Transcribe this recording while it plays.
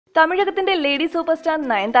തമിഴകത്തിന്റെ lady super star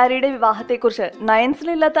നയൻതാരയുടെ വിവാഹത്തെക്കുറിച്ച്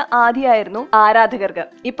നയൻസിലില്ലാത്ത ആദിയായിരുന്നു ആരാധകർക്ക്.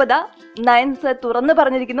 ഇപ്പതാ നയൻസ് തുറന്നു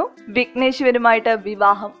പറഞ്ഞിരിക്കുന്നു, വിഘ്നേഷ് ശിവനുമായിട്ട്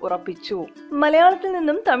വിവാഹം ഉറപ്പിച്ചു. മലയാളത്തിൽ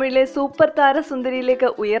നിന്നും തമിഴിലെ സൂപ്പർ താര സുന്ദരിയിലേക്ക്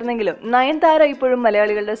ഉയർന്നെങ്കിലും നയൻതാര ഇപ്പോഴും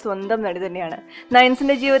മലയാളികളുടെ സ്വന്തം നടി തന്നെയാണ്.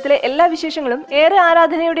 നയൻസിന്റെ ജീവിതത്തിലെ എല്ലാ വിശേഷങ്ങളും ഏറെ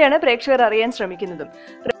ആരാധനയോടെയാണ് പ്രേക്ഷകർ അറിയാൻ ശ്രമിക്കുന്നതും.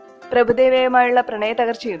 പ്രഭുദേവയുമായുള്ള പ്രണയ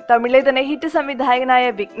തകർച്ചയും തമിഴിലെ തന്നെ ഹിറ്റ് സംവിധായകനായ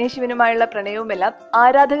വിഘ്നേഷ് ശിവനുമായുള്ള പ്രണയവുമെല്ലാം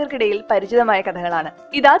ആരാധകർക്കിടയിൽ പരിചിതമായ കഥകളാണ്.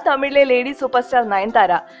 ഇതാ തമിഴിലെ ലേഡി സൂപ്പർ സ്റ്റാർ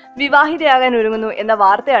നയൻതാര വിവാഹിതയാകാൻ ഒരുങ്ങുന്നു എന്ന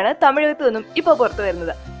വാർത്തയാണ് തമിഴകത്തു നിന്നും ഇപ്പോൾ പുറത്തു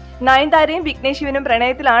വരുന്നത്. നയൻതാരയും വിഘ്നേഷ് ശിവനും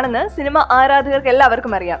പ്രണയത്തിലാണെന്ന് സിനിമ ആരാധകർക്ക്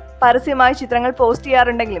എല്ലാവർക്കും അറിയാം. പരസ്യമായി ചിത്രങ്ങൾ പോസ്റ്റ്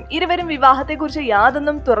ചെയ്യാറുണ്ടെങ്കിലും ഇരുവരും വിവാഹത്തെക്കുറിച്ച്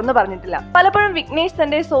യാതൊന്നും തുറന്നു പറഞ്ഞിട്ടില്ല. പലപ്പോഴും വിഘ്നേഷ്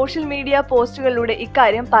തന്റെ സോഷ്യൽ മീഡിയ പോസ്റ്റുകളിലൂടെ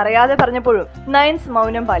ഇക്കാര്യം പറയാതെ പറഞ്ഞപ്പോഴും നയൻസ്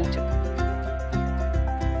മൗനം പാലിച്ചു.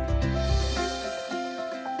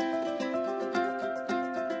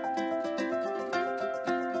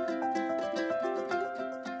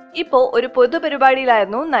 ഇപ്പോ ഒരു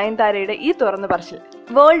പൊതുപരിപാടിയിലായിരുന്നു നയൻതാരയുടെ ഈ തുറന്നു പറച്ചിൽ.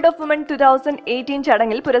 വേൾഡ് ഓഫ് വുമൺ 2018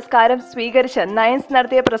 ചടങ്ങിൽ പുരസ്കാരം സ്വീകരിച്ച് നയൻസ്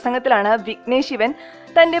നടത്തിയ പ്രസംഗത്തിലാണ് വിഘ്നേഷ് ശിവൻ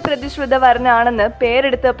തന്റെ പ്രതിശ്രുത വരനാണെന്ന്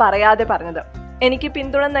പേരെടുത്ത് പറയാതെ പറഞ്ഞത്. എനിക്ക്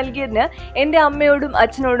പിന്തുണ നൽകിയതിന് എന്റെ അമ്മയോടും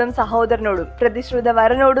അച്ഛനോടും സഹോദരനോടും പ്രതിശ്രുത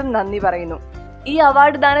വരനോടും നന്ദി പറയുന്നു. ഈ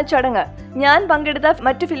അവാർഡ് ദാന ചടങ്ങ് ഞാൻ പങ്കെടുത്ത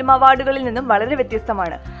മറ്റു ഫിലിം അവാർഡുകളിൽ നിന്നും വളരെ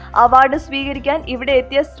വ്യത്യസ്തമാണ്. അവാർഡ് സ്വീകരിക്കാൻ ഇവിടെ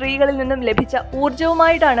എത്തിയ സ്ത്രീകളിൽ നിന്നും ലഭിച്ച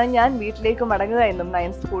ഊർജവുമായിട്ടാണ് ഞാൻ വീട്ടിലേക്ക് മടങ്ങുക എന്നും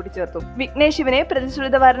നയൻസ് കൂട്ടിച്ചേർത്തു. വിഘ്നേഷ് ശിവനെ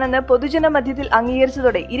പ്രതിശ്രുത വരനെന്ന് പൊതുജന മധ്യത്തിൽ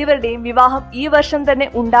അംഗീകരിച്ചതോടെ ഇരുവരുടെയും വിവാഹം ഈ വർഷം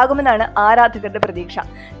തന്നെ ഉണ്ടാകുമെന്നാണ് ആരാധകരുടെ പ്രതീക്ഷ.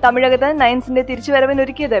 തമിഴകത്ത് നയൻസിന്റെ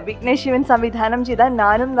തിരിച്ചുവരവിനൊരുക്കിയത് വിഘ്നേഷ് ശിവൻ സംവിധാനം ചെയ്ത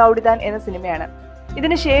നാനും റൌഡിതാൻ എന്ന സിനിമയാണ്.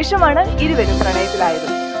 ഇതിനുശേഷമാണ് ഇരുവരും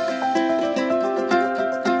പ്രണയത്തിലായത്.